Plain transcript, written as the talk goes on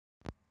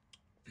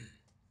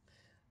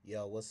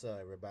Yo, what's up,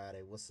 everybody?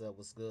 What's up?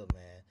 What's good,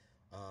 man?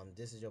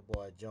 This is your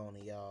boy Jonah,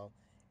 y'all,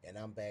 and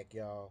I'm back,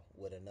 y'all,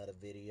 with another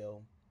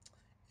video.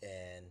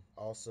 And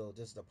also,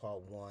 this is the part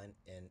one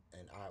and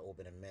an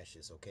eye-opening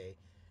message, okay?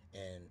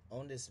 And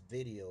on this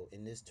video,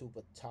 in this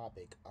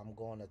topic, I'm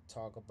going to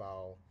talk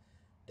about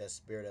the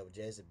spirit of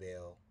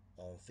Jezebel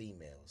on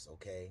females,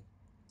 okay?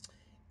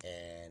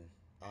 And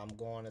I'm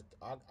going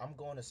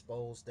to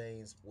expose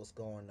things, what's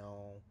going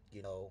on,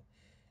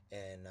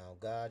 and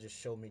God just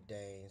showed me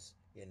things,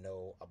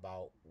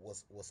 about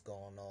what's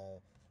going on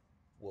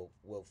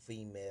with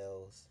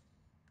females,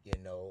 you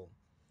know,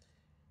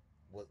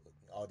 with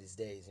all these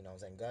days, you know what I'm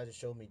saying? God just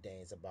showed me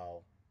things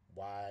about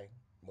why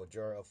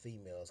majority of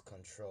females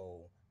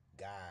control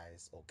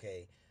guys,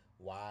 okay?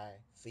 Why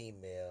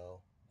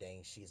female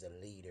thinks she's a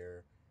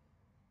leader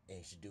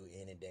and she do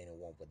anything they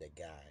want with the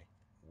guy.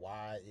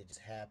 Why it's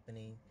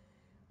happening,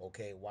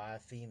 okay? Why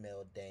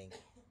female think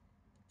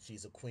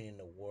she's a queen in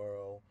the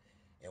world,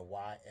 and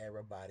why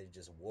everybody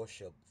just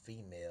worship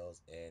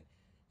females and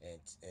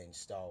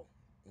start,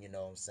 what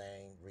I'm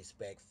saying,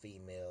 respect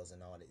females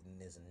and all that and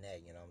this and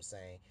that, you know what I'm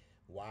saying?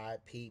 Why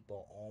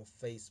people on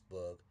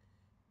Facebook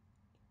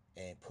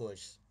and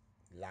push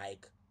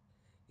like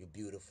you're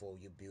beautiful,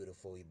 you're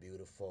beautiful, you're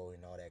beautiful,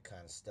 and all that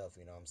kind of stuff,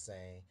 you know what I'm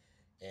saying?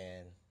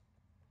 And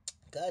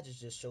God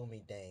just showed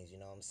me things, you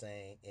know what I'm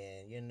saying?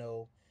 And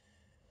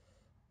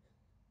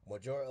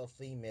majority of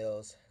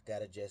females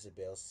got a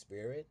Jezebel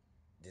spirit.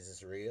 This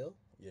is real.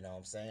 You know what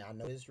I'm saying? I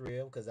know it's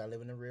real because I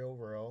live in the real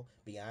world.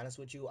 Be honest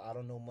with you, I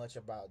don't know much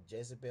about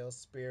Jezebel's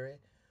spirit,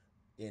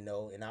 and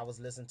I was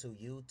listening to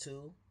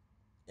YouTube,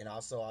 and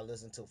also I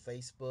listened to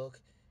Facebook,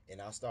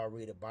 and I start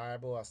reading the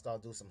Bible. I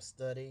start do some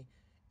study,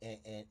 and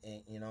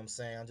you know what I'm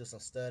saying? I do some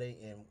study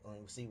and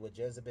see what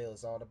Jezebel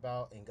is all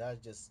about, and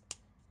God just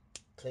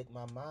clicked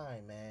my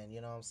mind, man. You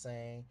know what I'm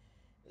saying?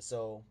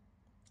 So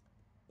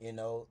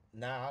now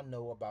I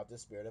know about the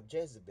spirit of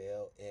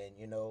Jezebel,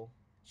 and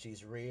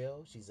she's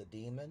real. She's a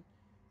demon.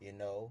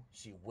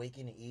 She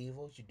wicked and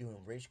evil. She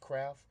doing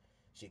witchcraft.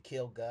 She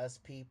killed God's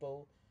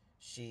people.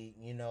 She,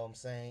 what I'm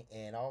saying,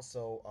 and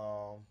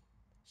also,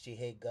 she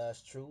hate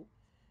God's truth,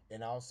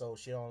 and also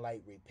she don't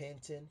like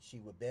repenting. She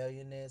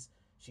rebellionist.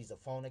 She's a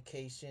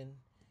fornication,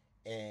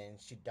 and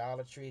she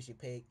idolatry.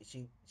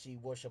 She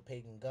worship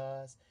pagan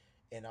gods,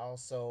 and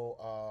also,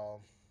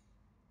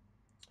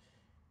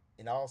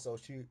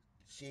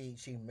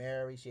 she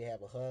married. She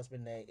have a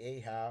husband named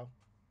Ahab,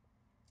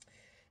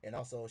 and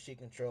also she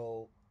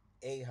control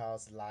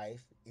Ahab's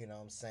life. You know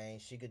what I'm saying?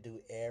 She could do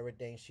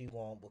everything she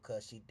want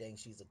because she thinks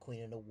she's a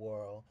queen of the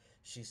world.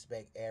 She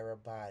expect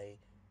everybody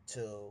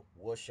to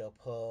worship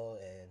her,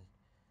 and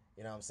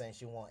you know what I'm saying.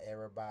 She want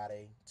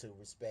everybody to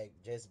respect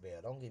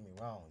Jezebel. Don't get me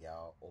wrong,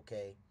 y'all.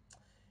 Okay,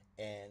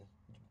 and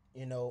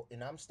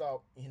and I'm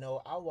start,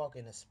 I walk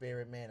in the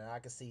spirit, man, and I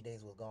can see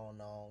things was going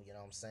on, you know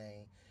what I'm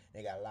saying?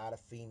 They got a lot of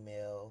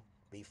female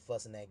be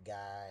fussing that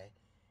guy,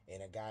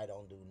 and the guy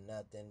don't do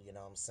nothing, you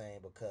know what I'm saying?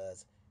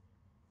 Because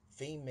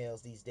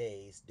females these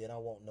days, they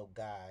don't want no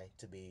guy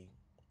to be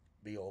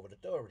over the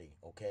authority,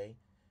 okay?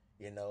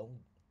 You know,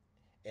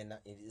 and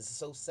it's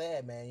so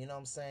sad, man, you know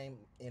what I'm saying?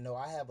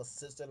 I have a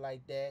sister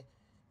like that,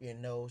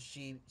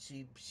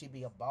 she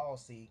be a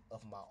bossy of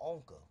my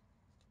uncle,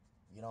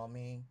 you know what I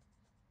mean?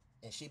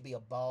 And she be a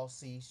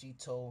bossy. She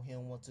told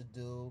him what to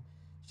do.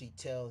 She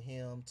tell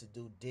him to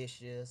do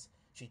dishes.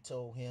 She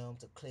told him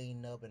to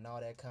clean up and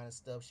all that kind of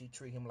stuff. She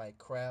treat him like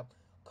crap,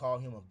 call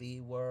him a B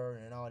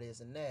word and all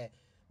this and that.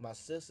 My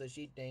sister,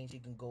 she thinks she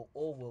can go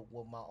over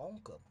with my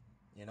uncle.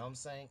 You know what I'm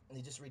saying?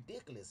 It's just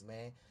ridiculous,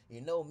 man.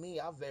 You know me,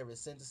 I'm very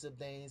sensitive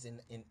things, and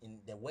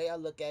the way I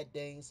look at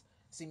things.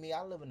 See me,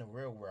 I live in the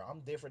real world.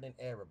 I'm different than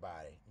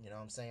everybody. You know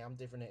what I'm saying? I'm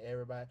different than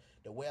everybody.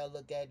 The way I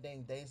look at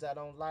things I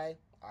don't like,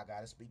 I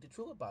gotta speak the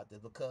truth about this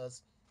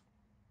because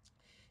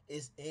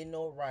it's ain't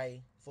no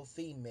right for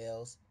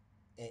females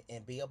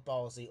and be a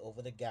ballsy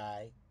over the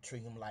guy,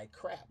 treat him like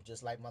crap,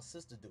 just like my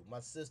sister do. My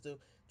sister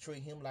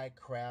treat him like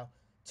crap,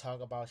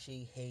 talk about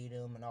she hate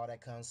him and all that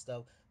kind of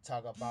stuff,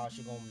 talk about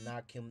she gonna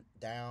knock him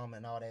down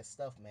and all that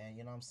stuff, man.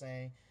 You know what I'm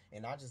saying?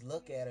 And I just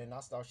look at her and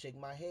I start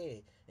shaking my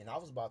head. And I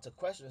was about to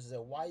question her, said,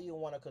 why you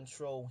want to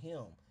control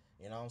him?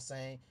 You know what I'm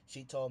saying?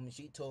 She told me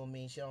she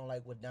don't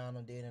like what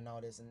Donald did and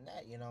all this and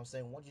that. You know what I'm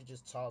saying? Why don't you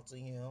just talk to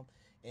him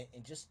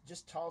and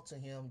just talk to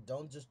him?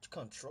 Don't just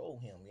control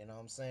him. You know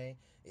what I'm saying?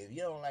 If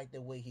you don't like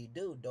the way he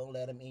do, don't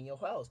let him in your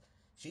house.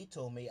 She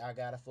told me I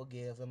gotta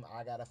forgive him.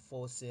 I gotta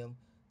force him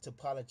to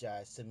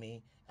apologize to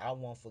me. I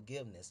want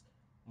forgiveness.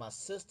 My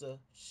sister,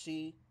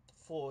 she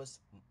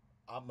forced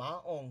my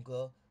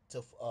uncle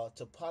to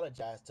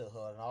apologize to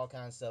her and all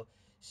kinds of stuff.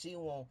 She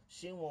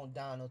want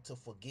Donald to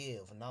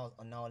forgive and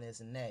all this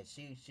and that.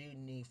 She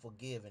need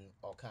forgiving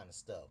all kind of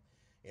stuff.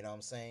 You know what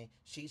I'm saying?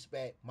 She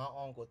expect my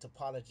uncle to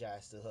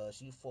apologize to her.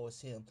 She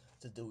forced him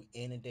to do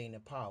anything in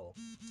power.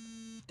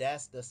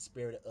 That's the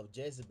spirit of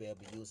Jezebel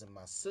be using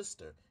my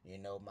sister.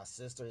 My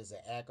sister is an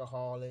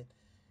alcoholic.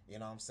 You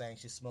know what I'm saying?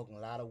 She's smoking a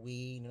lot of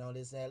weed,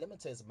 this and that. Let me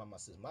tell you something about my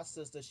sister. My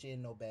sister, she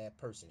ain't no bad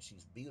person.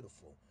 She's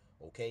beautiful.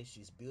 Okay,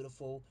 she's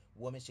beautiful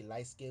woman. She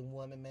light skinned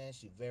woman, man.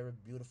 She very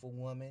beautiful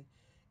woman,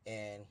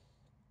 and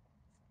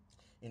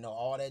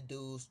all that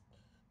dudes,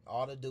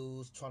 all the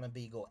dudes trying to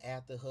be go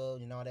after her,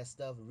 all that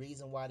stuff. The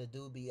reason why the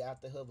dude be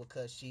after her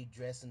because she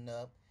dressing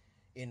up,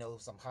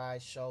 some high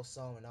show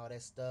song and all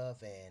that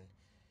stuff, and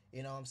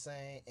you know what I'm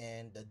saying.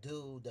 And the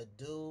dude,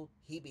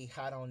 he be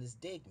hot on his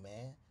dick,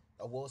 man.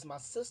 Well, it's my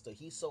sister.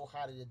 He's so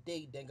hot at the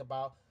dick. Think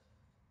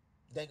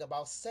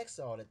about sex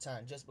all the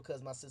time just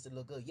because my sister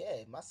look good.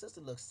 Yeah, my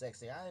sister looks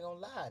sexy. I ain't gonna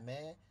lie,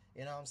 man.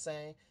 You know what I'm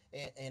saying?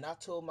 And I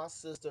told my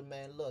sister,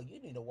 man, look,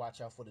 you need to watch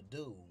out for the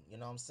dude. You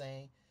know what I'm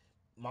saying?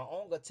 My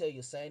own gonna tell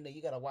you saying that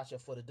you gotta watch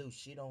out for the dude.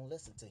 She don't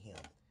listen to him.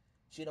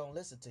 She don't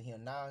listen to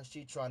him. Now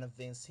she trying to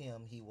convince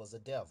him he was a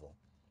devil.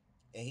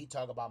 And he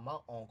talk about my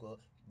uncle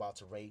about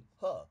to rape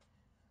her.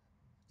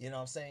 You know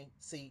what I'm saying?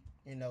 See,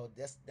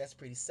 that's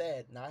pretty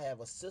sad. Now I have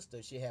a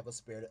sister. She have a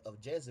spirit of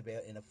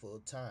Jezebel in a full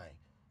time.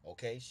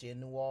 Okay, she in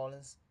New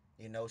Orleans.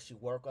 She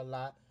work a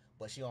lot,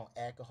 but she on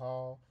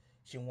alcohol.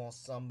 She wants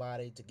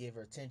somebody to give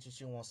her attention.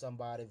 She wants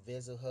somebody to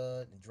visit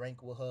her and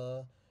drink with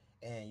her.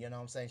 And you know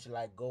what I'm saying? She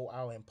like go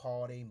out and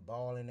party and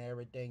ball and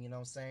everything. You know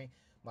what I'm saying?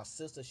 My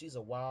sister, she's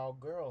a wild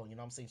girl. You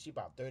know what I'm saying? She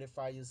about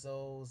 35 years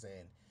old,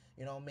 and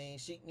you know what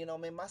I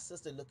mean? My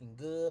sister looking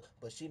good,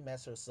 but she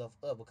messed herself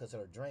up because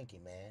of her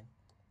drinking, man.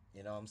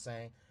 You know what I'm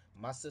saying?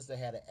 My sister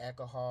had an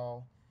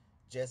alcohol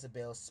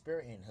Jezebel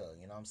spirit in her.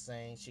 You know what I'm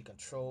saying? She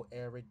control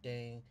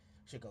everything.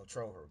 She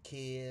control her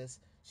kids.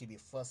 She be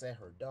fuss at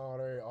her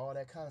daughter, all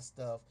that kind of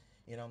stuff.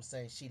 You know what I'm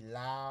saying? She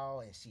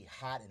loud and she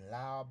hot and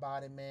loud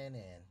about it, man.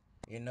 And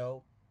you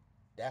know,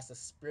 that's a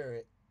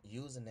spirit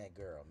using that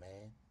girl,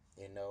 man.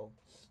 You know,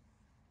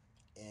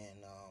 and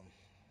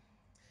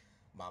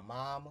my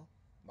mama,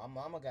 my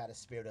mama got a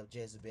spirit of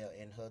Jezebel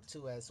in her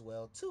too as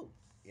well too.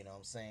 You know what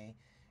I'm saying?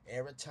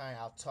 Every time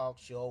I talk,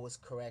 she always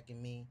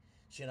correcting me.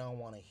 She don't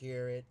want to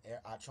hear it.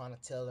 I trying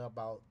to tell her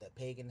about the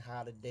pagan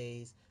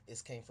holidays.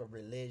 This came from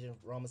religion,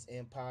 Roman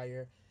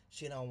Empire.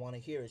 She don't want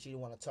to hear it. She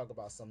want to talk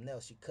about something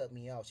else. She cut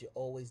me off. She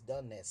always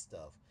done that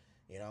stuff.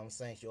 You know what I'm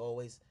saying?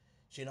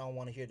 She don't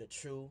want to hear the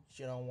truth.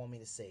 She don't want me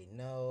to say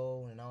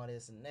no and all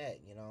this and that.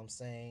 You know what I'm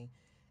saying?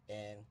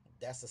 And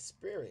that's a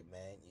spirit,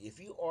 man. If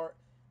you are,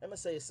 let me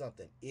say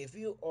something. If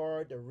you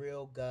are the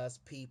real God's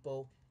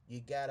people, you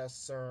gotta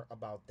concern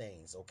about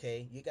things,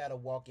 okay? You gotta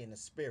walk in the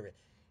spirit.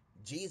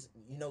 Jesus,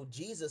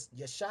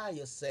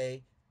 Yeshua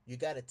say you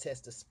gotta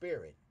test the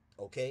spirit,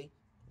 okay?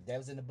 That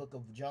was in the book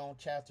of John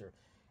chapter.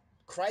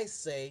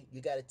 Christ say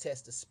you gotta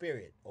test the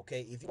spirit,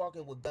 okay? If you're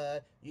walking with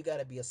God, you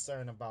gotta be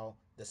concerned about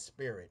the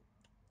spirit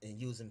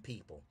and using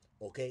people,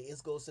 okay?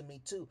 It goes to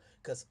me too,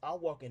 cause I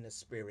walk in the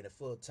spirit at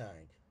full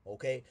time,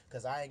 okay?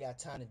 Cause I ain't got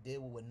time to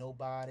deal with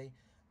nobody.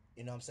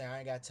 You know what I'm saying? I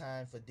ain't got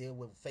time for deal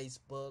with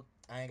Facebook.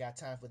 I ain't got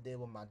time for deal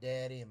with my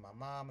daddy and my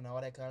mom and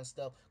all that kind of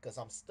stuff because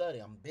I'm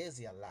studying. I'm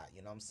busy a lot.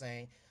 You know what I'm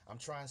saying? I'm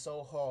trying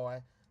so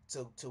hard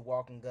to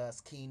walk in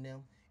God's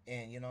kingdom.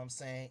 And you know what I'm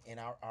saying?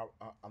 And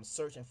I'm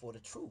searching for the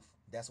truth.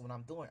 That's what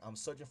I'm doing. I'm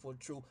searching for the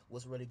truth.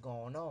 What's really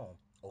going on?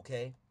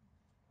 Okay?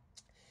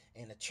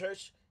 In the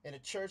church,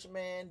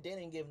 man, they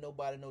didn't give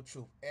nobody no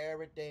truth.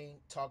 Everything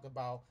talk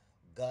about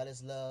God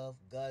is love,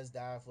 God's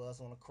died for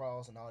us on the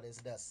cross and all this.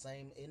 That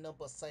same, ain't nothing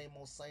but same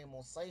old, same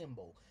old, same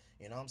old.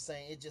 You know what I'm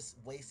saying? It's just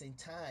wasting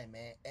time,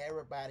 man.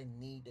 Everybody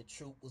need the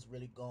truth what's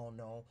really going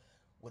on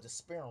with the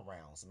spirit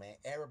rounds, man.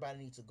 Everybody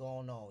needs to go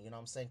on. You know what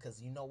I'm saying?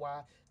 Because you know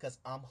why? Because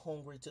I'm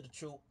hungry to the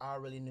truth. I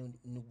really knew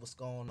what's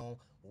going on,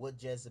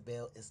 what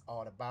Jezebel is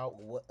all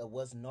about, what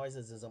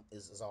narcissism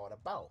is all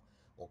about.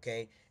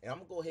 Okay, and I'm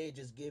gonna go ahead and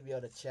just give y'all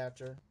the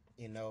chapter,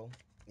 you know,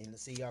 and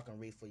see y'all can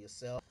read for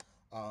yourself.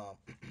 Um,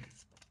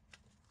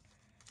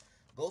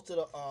 go to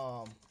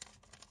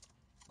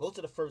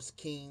the First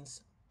Kings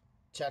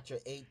chapter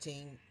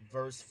 18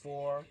 verse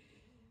 4,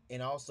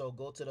 and also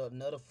go to the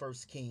another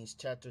First Kings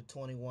chapter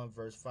 21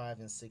 verse 5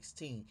 and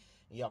 16.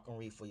 And y'all can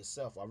read for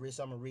yourself. I wish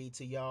I'm gonna read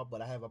to y'all,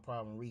 but I have a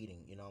problem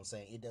reading. You know what I'm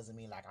saying? It doesn't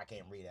mean like I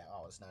can't read at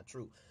all. It's not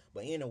true.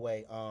 But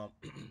anyway,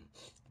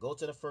 go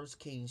to the First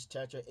Kings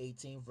chapter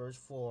 18 verse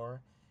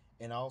 4,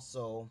 and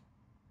also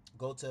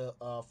go to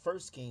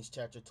First Kings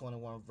chapter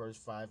 21 verse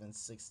 5 and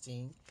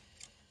 16.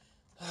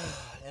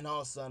 And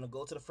also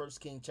go to the First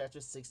King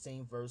chapter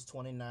 16 verse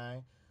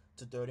 29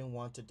 to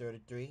 31 to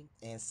 33,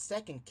 and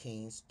Second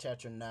Kings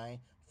chapter 9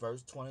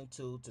 verse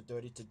 22 to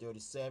 30 to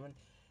 37.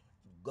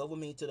 Go with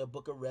me to the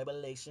book of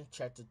Revelation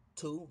chapter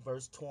 2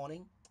 verse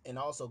 20, and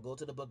also go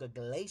to the book of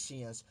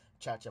Galatians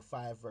chapter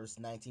 5 verse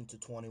 19 to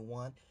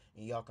 21,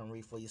 and y'all can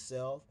read for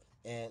yourself.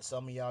 And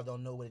some of y'all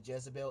don't know what a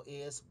Jezebel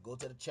is, go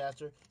to the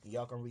chapter and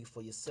y'all can read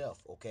for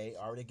yourself. Okay,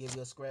 I already give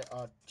you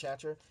a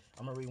chapter.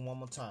 I'm gonna read one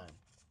more time.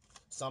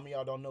 Some of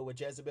y'all don't know what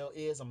Jezebel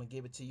is. I'm gonna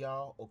give it to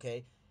y'all.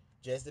 Okay,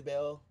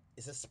 Jezebel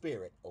is a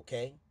spirit.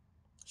 Okay,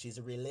 she's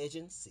a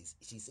religion.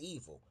 She's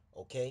evil.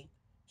 Okay,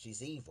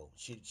 she's evil.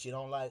 She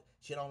don't like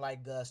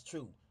God's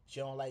truth. She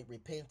don't like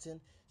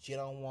repenting. She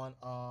don't want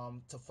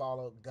to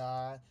follow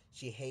God.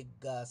 She hate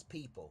God's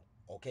people.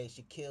 Okay,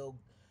 she killed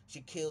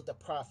the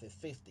prophet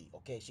 50.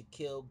 Okay, she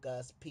killed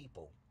God's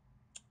people.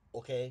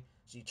 Okay,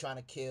 she trying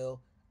to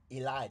kill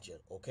Elijah.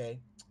 Okay,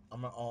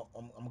 I'm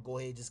gonna go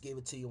ahead and just give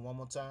it to you one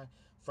more time.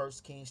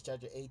 First Kings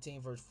chapter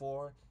 18 verse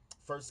 4,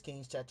 First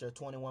Kings chapter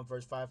 21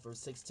 verse 5 verse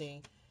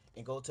 16,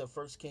 and go to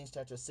First Kings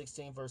chapter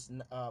 16 verse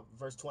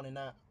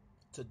 29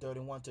 to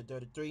 31 to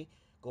 33.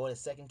 Go to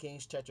Second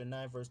Kings chapter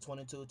 9 verse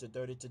 22 to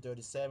 30 to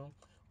 37.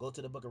 Go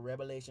to the book of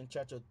Revelation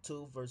chapter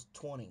 2 verse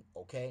 20.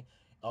 Okay,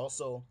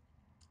 also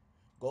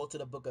go to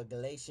the book of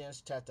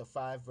Galatians chapter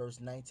 5 verse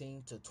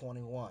 19 to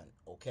 21.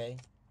 Okay,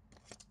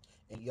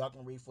 and y'all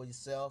can read for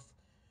yourself.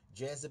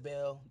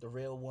 Jezebel, the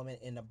real woman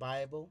in the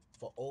Bible,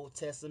 for Old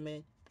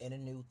Testament and the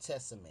New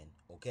Testament.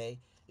 Okay,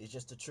 it's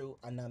just the truth.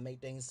 I not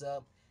make things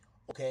up.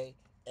 Okay,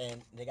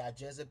 and they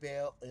got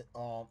Jezebel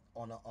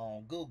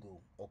on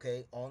Google.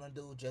 Okay, all I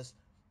do just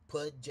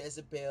put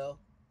Jezebel,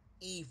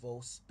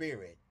 evil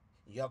spirit.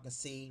 Y'all can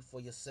see for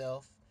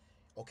yourself.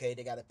 Okay,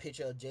 they got a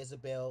picture of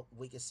Jezebel,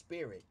 wicked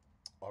spirit.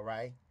 All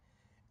right,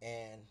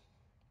 and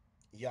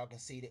y'all can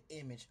see the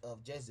image of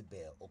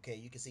Jezebel. Okay,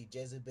 you can see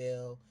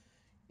Jezebel,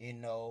 you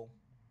know,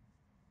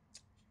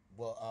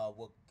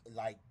 well,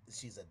 like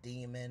she's a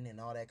demon and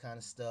all that kind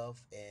of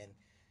stuff. And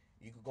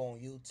you can go on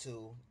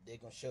YouTube; they're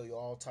gonna show you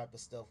all type of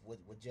stuff what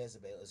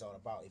Jezebel is all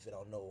about. If you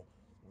don't know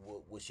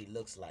what she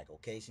looks like,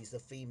 okay, she's a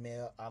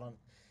female. I don't.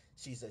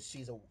 She's a.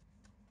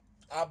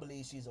 I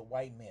believe she's a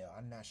white male.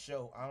 I'm not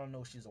sure. I don't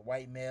know if she's a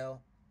white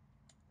male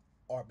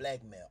or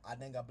black male. I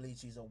believe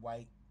she's a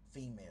white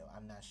female.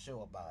 I'm not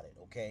sure about it.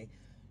 Okay,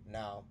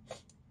 now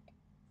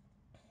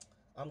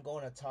I'm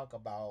going to talk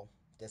about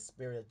the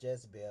spirit of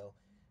Jezebel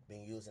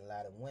being used in a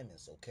lot of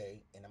women's,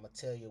 okay? And I'm gonna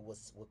tell you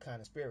what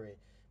kind of spirit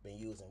been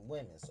used in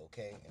women's,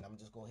 okay? And I'm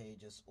just go ahead and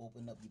just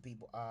open up your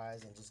people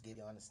eyes and just give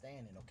you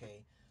understanding,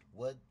 okay?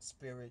 What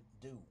spirit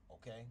do,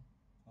 okay?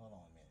 Hold on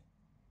a minute.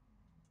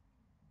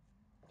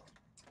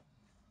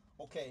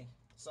 Okay,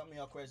 some of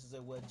y'all questions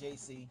are, well,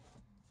 JC,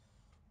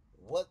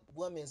 what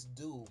women's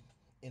do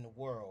in the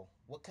world?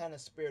 What kind of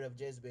spirit of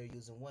Jezebel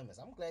using women's?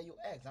 I'm glad you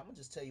asked. I'm gonna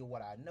just tell you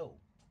what I know.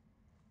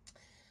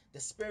 The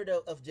spirit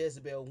of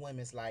Jezebel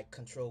women's like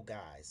control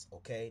guys,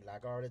 okay?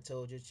 Like I already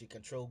told you, she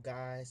control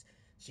guys.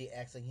 She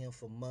asking him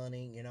for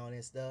money, you know,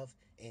 and stuff.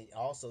 And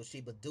also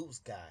she produce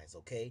guys,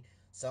 okay?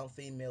 Some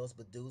females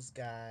produce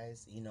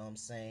guys, you know what I'm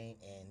saying,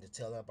 and to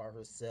tell her about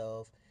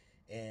herself,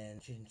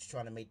 and she's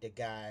trying to make the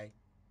guy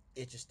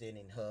interested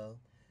in her,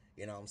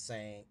 you know what I'm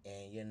saying,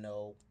 and you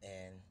know,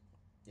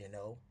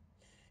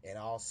 and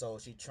also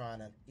she trying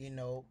to, I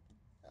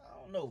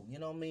don't know, you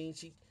know what I mean?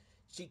 She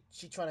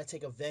trying to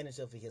take advantage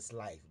of his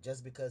life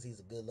just because he's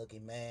a good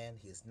looking man,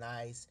 he's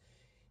nice,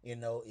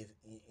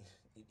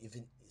 if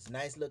he's a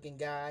nice looking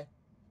guy,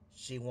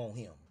 she want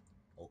him,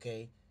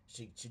 okay?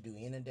 She do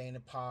anything in the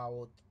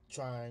power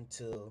trying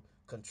to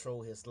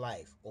control his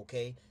life,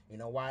 okay? You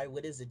know why?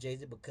 What is it, Jay?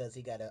 Because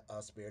he got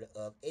a spirit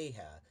of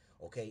Ahab,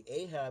 okay?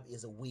 Ahab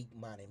is a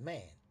weak-minded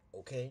man,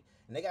 okay?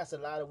 And they got a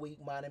lot of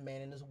weak-minded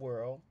men in this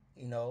world,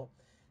 you know.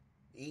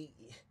 He,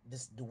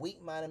 the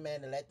weak-minded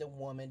man to let the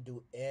woman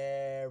do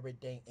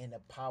everything in the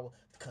power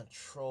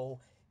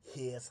control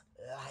his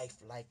life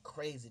like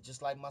crazy,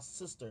 just like my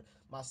sister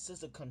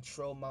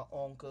control my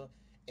uncle,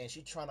 and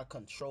she trying to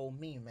control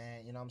me,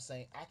 man. You know what I'm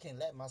saying? I can't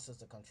let my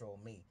sister control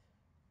me.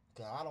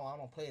 Cause I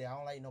don't play that. I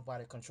don't like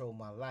nobody control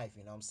my life.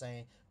 You know what I'm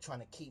saying? Trying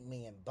to keep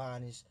me in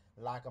bondage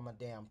like I'm a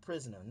damn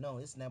prisoner. No,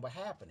 it's never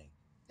happening.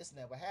 It's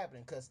never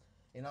happening. Cause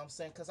you know what I'm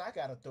saying? Cause I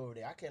got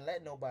authority. I can't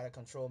let nobody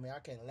control me. I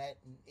can't let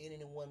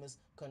any women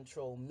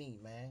control me,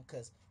 man.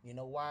 Cause you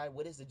know why?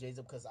 What is it,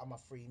 Jason? Because I'm a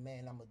free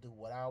man. I'm gonna do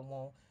what I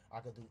want.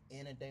 I can do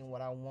anything what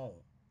I want.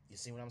 You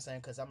see what I'm saying?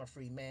 Because I'm a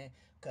free man.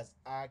 Because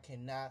I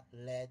cannot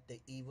let the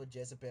evil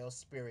Jezebel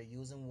spirit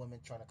using women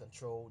trying to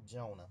control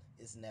Jonah.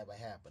 It's never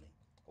happening.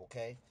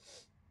 Okay?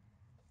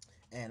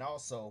 And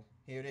also,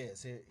 here it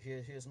is.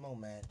 Here's more,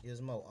 man.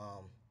 Here's more.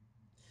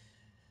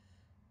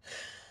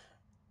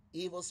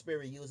 Evil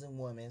spirit using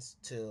women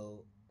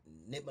to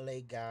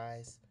manipulate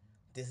guys,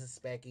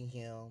 disrespecting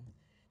him,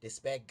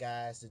 expect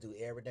guys to do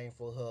everything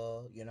for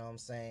her. You know what I'm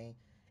saying?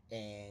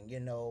 And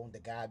the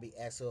guy be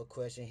asking her a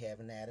question,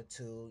 having an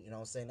attitude. You know what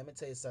I'm saying? Let me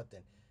tell you something.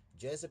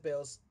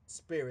 Jezebel's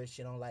spirit,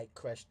 she don't like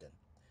question.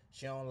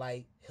 She don't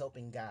like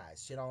helping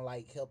guys. She don't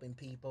like helping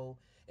people.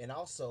 And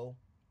also,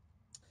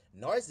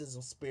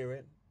 narcissism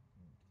spirit,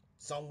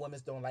 some women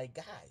don't like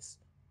guys.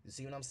 You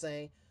see what I'm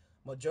saying?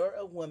 Majority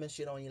of women,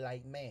 she don't even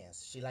like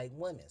mans. She like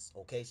women's.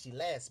 Okay, she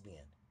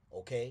lesbian.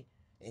 Okay,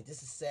 and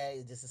this is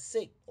sad. This is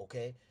sick.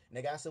 Okay, and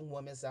they got some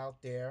women's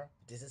out there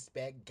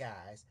disrespect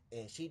guys,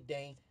 and she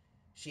think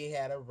she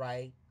had a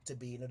right to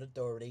be in an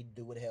authority,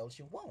 do what the hell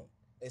she want,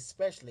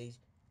 especially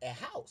at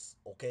house.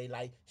 Okay,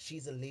 like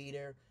she's a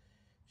leader.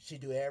 She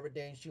do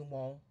everything she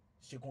want.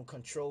 She gonna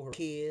control her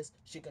kids.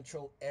 She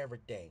control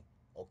everything.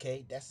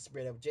 Okay, that's the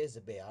spirit of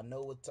Jezebel. I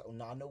know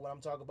what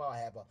I'm talking about.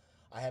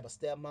 I have a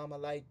stepmama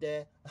like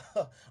that.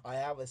 I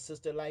have a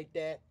sister like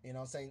that. You know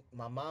what I'm saying?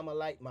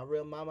 My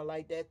real mama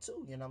like that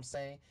too. You know what I'm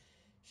saying?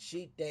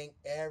 She think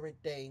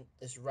everything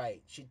is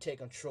right. She take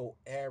control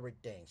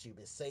everything. She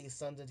would say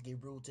something to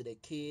get rude to the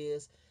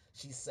kids.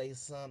 She say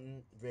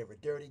something very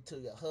dirty to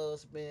your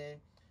husband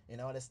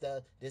and all that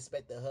stuff. They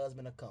expect the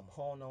husband to come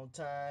home on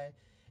time,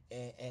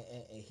 and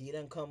he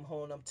doesn't come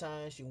home on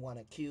time. She want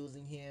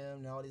accusing him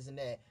and all this and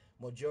that.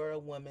 Majority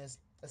of women,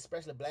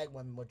 especially black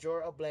women,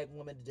 majority of black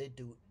women, they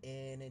do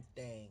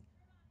anything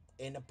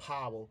in the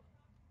power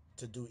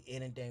to do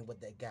anything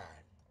with that guy.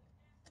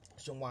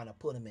 She want to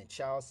put him in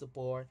child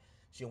support.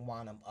 She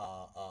want him,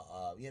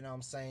 you know what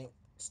I'm saying,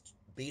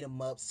 beat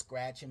him up,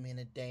 scratch him,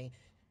 anything.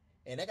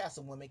 And they got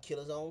some women kill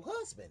his own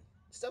husband.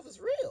 Stuff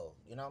is real,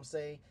 you know what I'm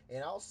saying?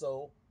 And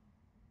also,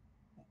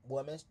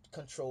 women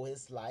control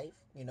his life.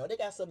 You know, they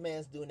got some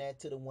men doing that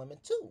to the women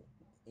too.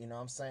 You know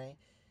what I'm saying?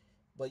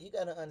 But you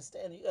gotta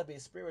understand, you gotta be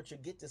spiritual.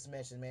 Get this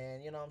message,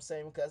 man. You know what I'm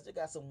saying? Because they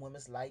got some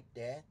women like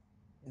that.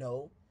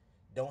 No,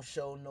 don't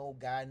show no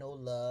guy no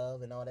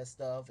love and all that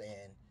stuff.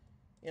 And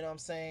you know what I'm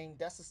saying?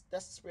 That's the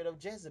spirit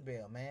of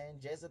Jezebel, man.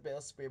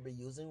 Jezebel's spirit be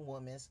using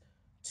women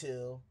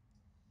to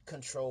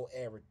control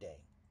everything.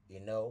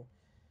 You know,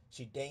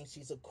 she thinks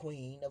she's a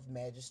queen of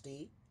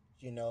majesty.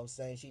 You know what I'm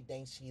saying? She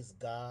thinks she's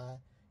God.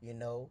 You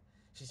know,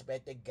 she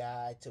expect the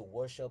guy to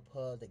worship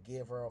her, to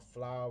give her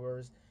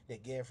flowers, to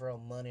give her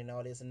money and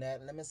all this and that.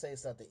 And let me say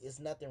something. It's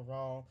nothing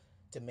wrong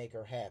to make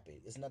her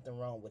happy. It's nothing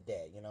wrong with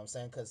that. You know what I'm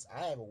saying? Because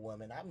I have a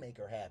woman, I make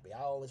her happy.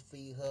 I always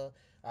feed her.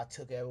 I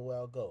took her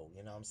everywhere I go.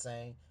 You know what I'm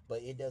saying?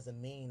 But it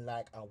doesn't mean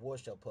like I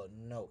worship her.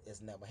 No,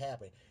 it's never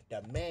happened.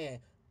 The man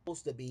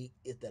supposed to be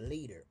is the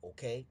leader,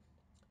 okay?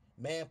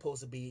 Man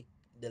supposed to be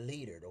the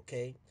leader,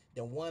 okay?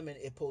 The woman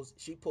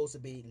she supposed to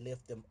be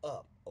lift him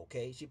up,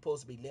 okay? She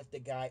supposed to be lift the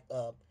guy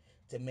up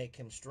to make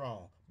him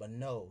strong. But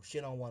no,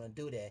 she don't want to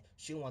do that.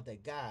 She want the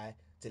guy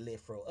to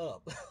lift her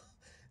up.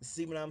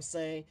 See what I'm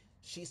saying?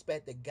 She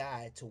expect the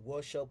guy to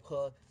worship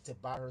her, to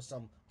buy her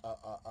some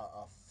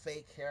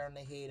fake hair on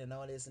the head and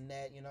all this and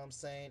that. You know what I'm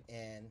saying?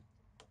 And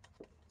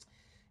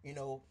you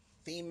know,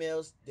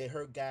 females they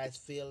hurt guys'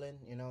 feeling.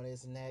 You know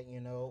this and that. You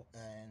know,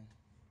 and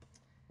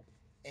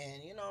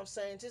you know what I'm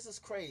saying? This is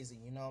crazy.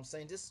 You know what I'm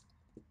saying? This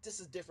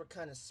is different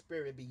kind of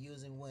spirit be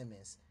using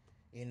women's.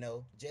 You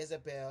know,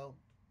 Jezebel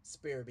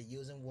spirit be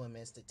using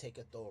women's to take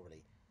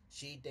authority.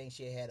 She thinks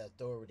she had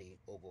authority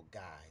over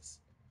guys.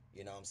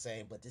 You know what I'm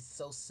saying? But it's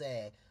so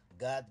sad.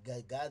 God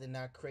did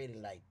not create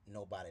it like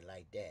nobody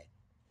like that.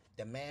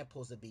 The man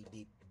supposed to be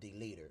the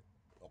leader,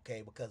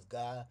 okay? Because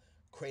God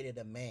created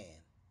a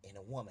man and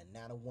a woman,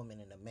 not a woman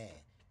and a man,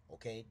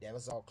 okay? That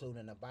was all included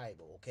in the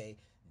Bible, okay?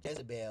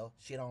 Jezebel,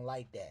 she don't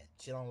like that.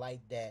 She don't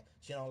like that.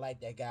 She don't like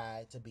that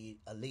guy to be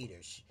a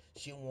leader.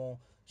 She won't.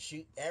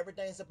 She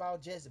everything's about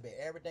Jezebel.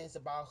 Everything's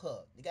about her.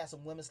 You got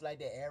some women's like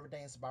that.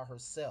 Everything's about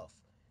herself.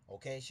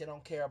 Okay, she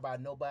don't care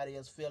about nobody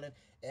else feeling.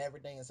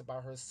 Everything is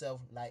about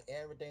herself. Like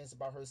everything is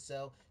about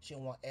herself. She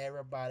want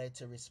everybody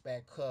to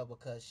respect her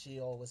because she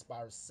always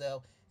by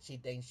herself. She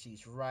thinks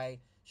she's right.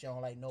 She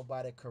don't like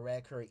nobody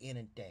correct her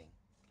anything.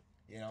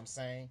 You know what I'm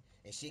saying?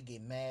 And she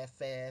get mad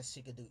fast.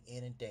 She could do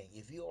anything.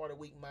 If you are the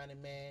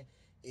weak-minded man,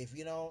 if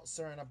you don't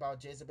concern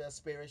about Jezebel's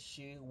spirit,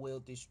 she will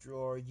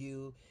destroy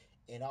you.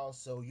 And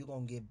also, you're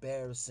going to get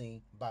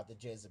embarrassing about the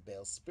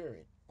Jezebel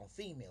spirit on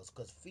females.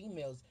 Because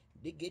females,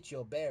 they get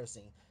you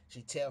embarrassing.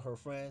 She tell her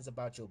friends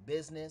about your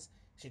business.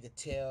 She could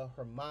tell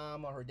her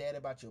mom or her dad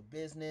about your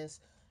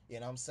business. You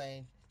know what I'm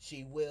saying?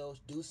 She will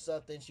do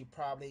something. She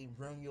probably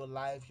ruin your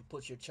life. She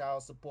put your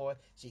child support.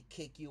 She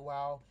kick you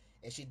out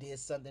and she did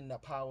something in the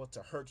power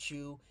to hurt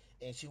you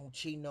and she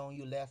cheating on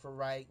you left or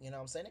right. You know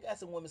what I'm saying? They got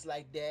some women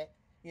like that,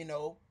 you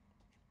know,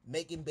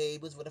 making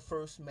babies with the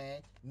first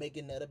man,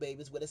 making other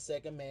babies with a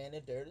second man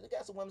and third. They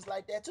got some women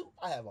like that too.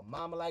 I have a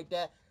mama like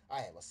that.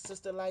 I have a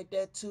sister like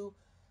that too.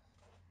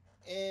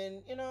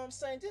 And you know what I'm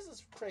saying? This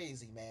is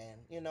crazy, man.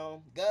 You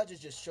know, God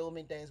just showed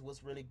me things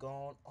what's really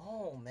going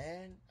on,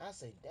 man. I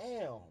say,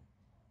 damn,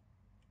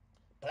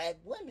 black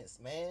women's,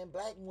 man.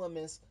 Black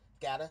women's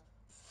got a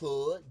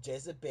full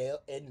Jezebel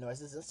and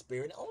narcissism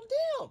spirit on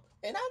them.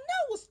 And I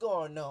know what's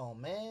going on,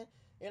 man.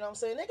 You know what I'm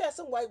saying? They got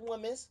some white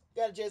women's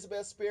got a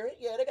Jezebel spirit.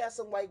 Yeah, they got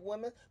some white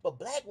women. But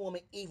black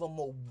women even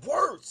more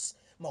worse.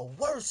 More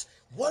worse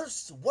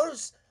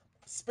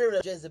spirit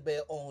of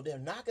Jezebel on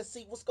them. Now I can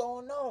see what's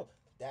going on.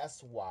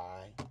 That's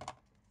why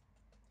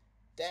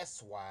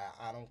that's why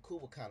I don't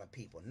cool with kind of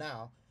people.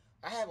 Now,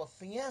 I have a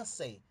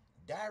fiance.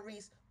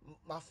 Diaries,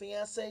 my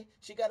fiance,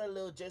 she got a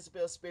little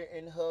Jezebel spirit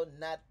in her,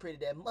 not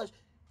pretty that much.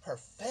 Her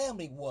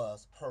family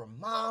was. Her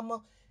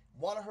mama,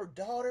 one of her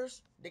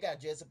daughters, they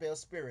got Jezebel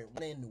spirit.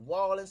 One in New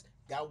Orleans,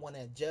 got one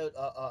in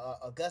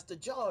Augusta,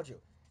 Georgia.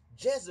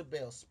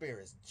 Jezebel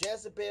spirits.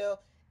 Jezebel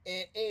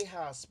and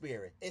Ahab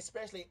spirit.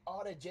 Especially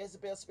all the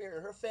Jezebel spirit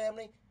in her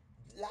family.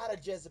 A lot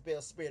of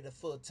Jezebel spirit the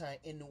full time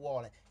in New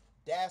Orleans.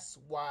 That's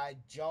why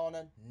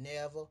Jonah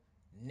never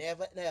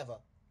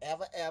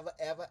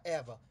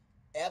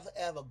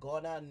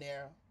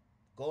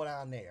go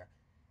down there.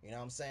 You know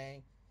what I'm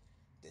saying?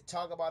 They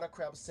talk about a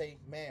crap, say,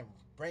 man,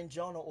 bring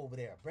Jonah over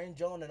there. Bring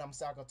Jonah and I'm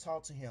so I can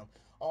talk to him.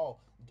 Oh,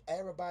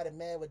 everybody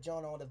mad with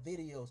Jonah on the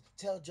videos.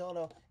 Tell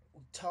Jonah,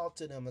 talk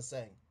to them and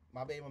say,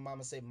 my baby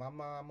mama say, my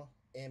mama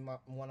and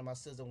one of my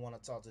sisters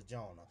want to talk to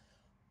Jonah.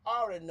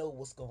 I already know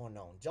what's going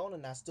on. Jonah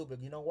not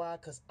stupid. You know why?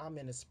 Because I'm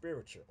in the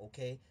spiritual,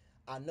 okay?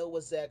 I know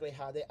exactly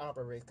how they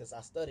operate because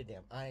I studied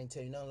them. I ain't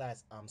tell you no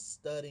lies. I'm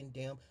studying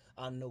them.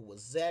 I know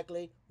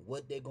exactly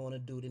what they're going to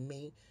do to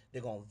me.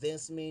 They're going to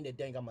convince me they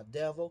think I'm a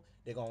devil.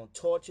 They're going to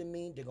torture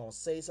me. They're going to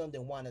say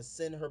something. They want to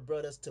send her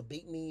brothers to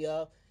beat me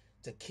up,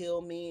 to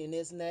kill me and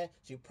this and that.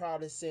 She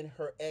probably sent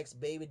her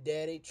ex-baby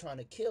daddy trying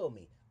to kill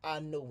me. I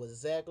know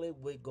exactly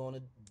what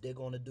they're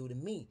going to do to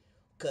me.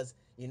 Because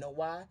you know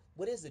why?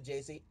 What is it,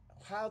 JC?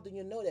 How do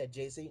you know that,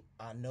 JC?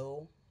 I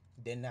know.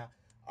 Then I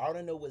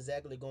already know what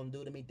exactly going to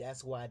do to me.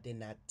 That's why I did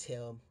not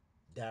tell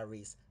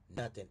Darius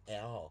nothing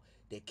at all.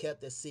 They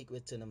kept the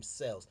secret to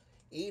themselves.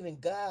 Even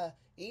God,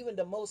 even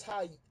the Most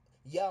High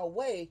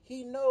Yahweh,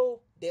 He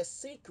know their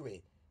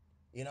secret.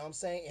 You know what I'm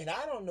saying? And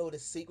I don't know the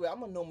secret.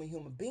 I'm a normal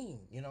human being.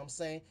 You know what I'm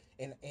saying?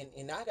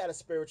 And I got a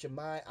spiritual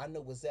mind. I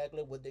know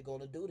exactly what they're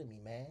going to do to me,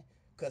 man.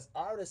 Because I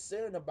already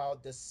certain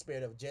about the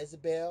spirit of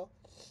Jezebel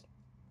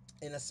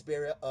in a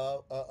spirit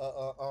of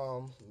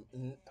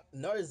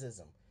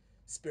narcissism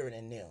spirit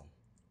in them.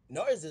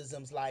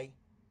 Narcissism's like,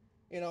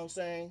 you know what I'm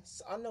saying?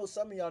 So I know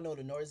some of y'all know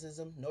the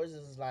narcissism.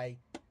 Narcissism is like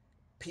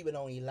people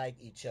don't even like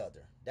each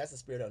other. That's the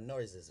spirit of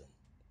narcissism.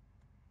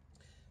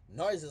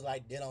 Narcissism is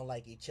like they don't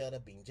like each other,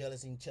 being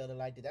jealous of each other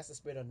like that. That's the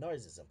spirit of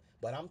narcissism.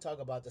 But I'm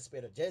talking about the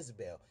spirit of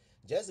Jezebel.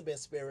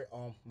 Jezebel's spirit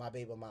on my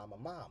baby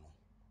mama.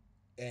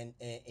 And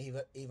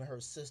even her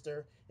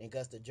sister in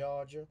Augusta,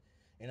 Georgia.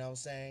 You know what I'm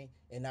saying?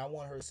 And I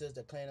want her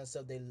sister to clean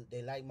herself.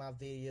 They like my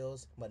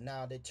videos, but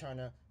now they turn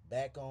her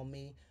back on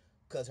me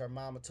because her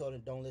mama told her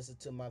don't listen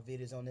to my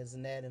videos on this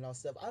and that and all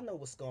stuff. I know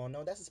what's going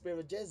on. That's the spirit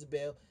of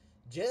Jezebel.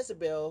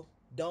 Jezebel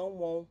don't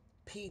want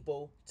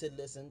people to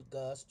listen to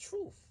God's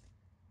truth.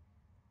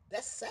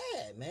 That's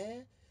sad,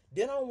 man.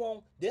 They don't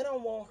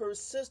want her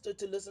sister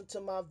to listen to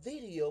my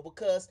video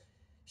because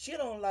she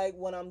don't like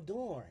what I'm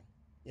doing.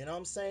 You know what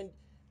I'm saying?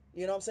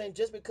 You know what I'm saying?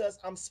 Just because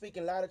I'm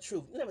speaking a lot of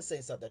truth. Let me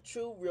say something. The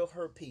truth will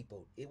hurt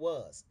people. It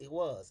was,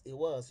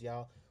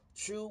 y'all.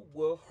 Truth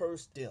will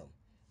hurt them.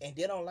 And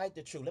they don't like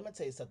the truth. Let me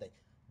tell you something.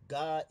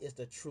 God is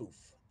the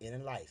truth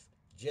in life.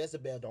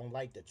 Jezebel don't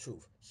like the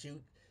truth.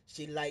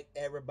 She like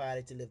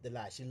everybody to live the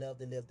lie. She love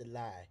to live the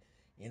lie.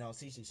 You know,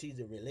 she's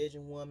a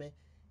religion woman,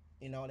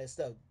 you know, that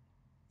stuff.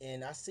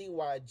 And I see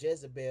why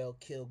Jezebel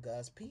killed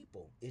God's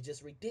people. It's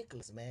just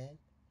ridiculous, man.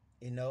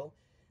 You know?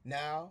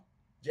 Now,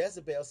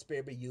 Jezebel's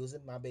spirit be using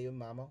my baby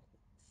mama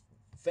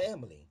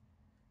family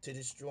to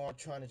destroy,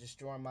 trying to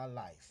destroy my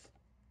life,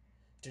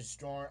 to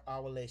destroy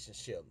our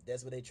relationship.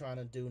 That's what they trying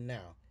to do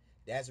now.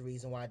 That's the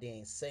reason why they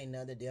ain't say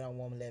nothing. They don't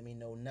want to let me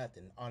know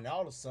nothing. And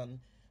all of a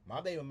sudden,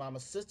 my baby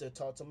mama's sister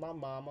talked to my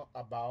mama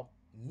about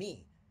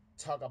me.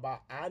 Talk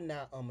about I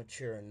not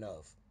immature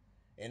enough.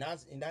 And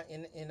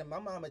my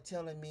mama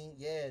telling me,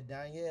 yeah,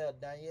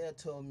 Danielle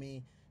told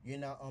me you're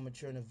not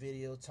immature in the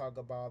video. Talk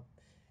about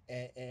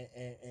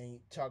and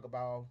talk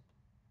about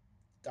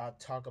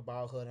talk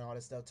about her and all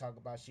that stuff. Talk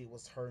about she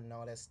was hurt and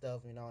all that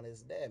stuff and all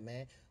this that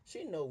man.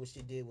 She know what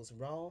she did was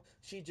wrong.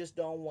 She just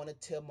don't want to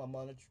tell my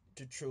mother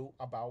the truth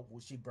about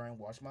what she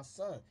brainwashed my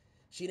son.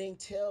 She didn't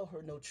tell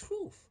her no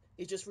truth.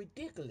 It's just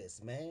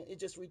ridiculous, man.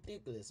 It's just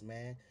ridiculous,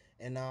 man.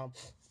 And I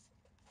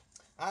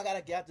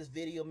gotta get out this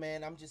video,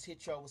 man. I'm just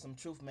hit y'all with some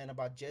truth, man,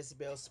 about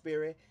Jezebel's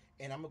spirit,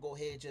 and I'm gonna go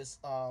ahead and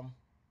just I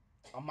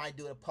might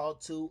do a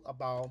part 2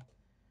 about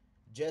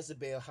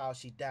Jezebel, how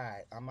she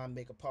died. I might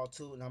make a part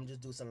 2, and I'm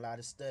just do some lot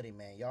of study,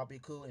 man. Y'all be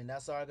cool, and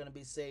that's all I'm gonna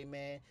be saying,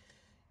 man.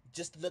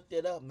 Just look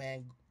that up,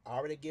 man. I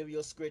already give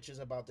you scriptures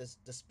about this.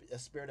 The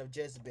spirit of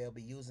Jezebel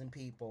be using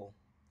people,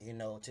 you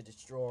know, to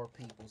destroy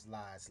people's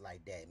lives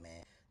like that,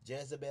 man.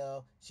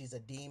 Jezebel, she's a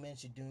demon.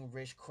 She doing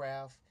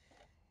witchcraft.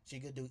 She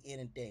could do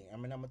anything. I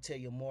mean, I'm gonna tell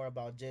you more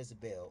about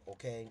Jezebel,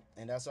 okay?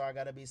 And that's all I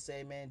gotta be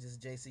saying, man.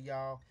 Just JC,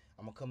 y'all.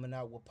 I'm coming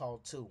out with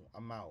part 2.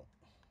 I'm out.